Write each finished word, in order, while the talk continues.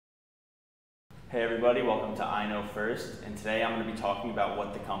Hey everybody, welcome to I Know First, and today I'm going to be talking about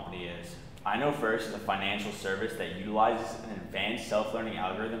what the company is. I Know First is a financial service that utilizes an advanced self-learning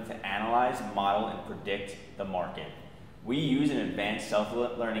algorithm to analyze, model, and predict the market. We use an advanced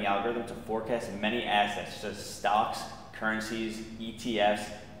self-learning algorithm to forecast many assets such as stocks, currencies, ETFs,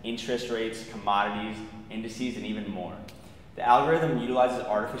 interest rates, commodities, indices, and even more. The algorithm utilizes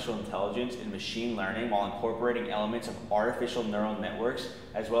artificial intelligence and machine learning while incorporating elements of artificial neural networks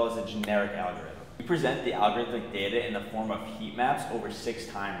as well as a generic algorithm. We present the algorithmic data in the form of heat maps over 6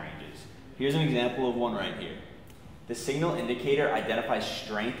 time ranges. Here's an example of one right here. The signal indicator identifies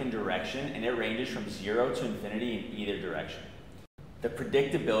strength and direction, and it ranges from 0 to infinity in either direction. The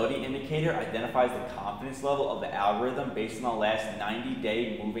predictability indicator identifies the confidence level of the algorithm based on the last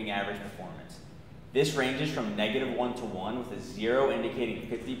 90-day moving average performance. This ranges from -1 to 1, with a 0 indicating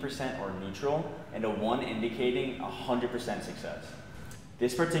 50% or neutral and a 1 indicating 100% success.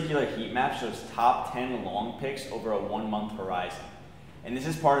 This particular heat map shows top 10 long picks over a 1-month horizon, and this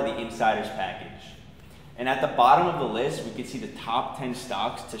is part of the Insiders package. And at the bottom of the list, we can see the top 10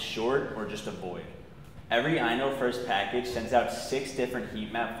 stocks to short or just avoid. Every I Know First package sends out 6 different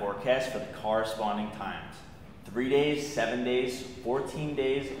heat map forecasts for the corresponding times: 3 days, 7 days, 14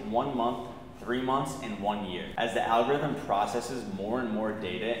 days, 1 month, 3 months, and 1 year. As the algorithm processes more and more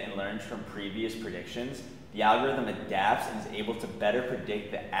data and learns from previous predictions, the algorithm adapts and is able to better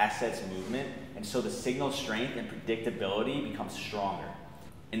predict the asset's movement, and so the signal strength and predictability becomes stronger.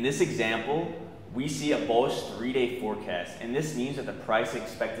 In this example, we see a bullish 3-day forecast, and this means that the price is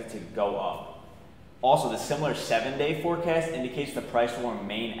expected to go up. Also, the similar 7-day forecast indicates the price will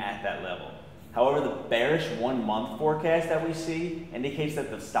remain at that level. However, the bearish 1-month forecast that we see indicates that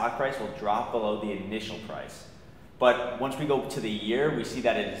the stock price will drop below the initial price. But once we go to the year, we see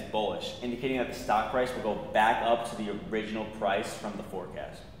that it is bullish, indicating that the stock price will go back up to the original price from the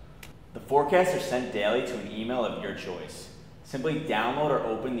forecast. The forecasts are sent daily to an email of your choice. Simply download or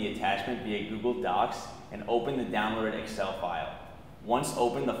open the attachment via Google Docs and open the downloaded Excel file. Once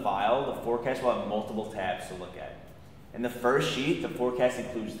open the file, the forecast will have multiple tabs to look at. In the first sheet, the forecast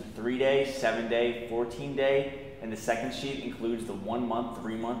includes the 3-day, 7-day, 14-day, and the second sheet includes the 1-month,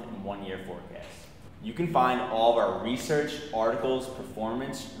 3-month, and 1-year forecast. You can find all of our research, articles,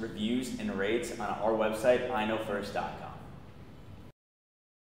 performance, reviews, and rates on our website, iknowfirst.com.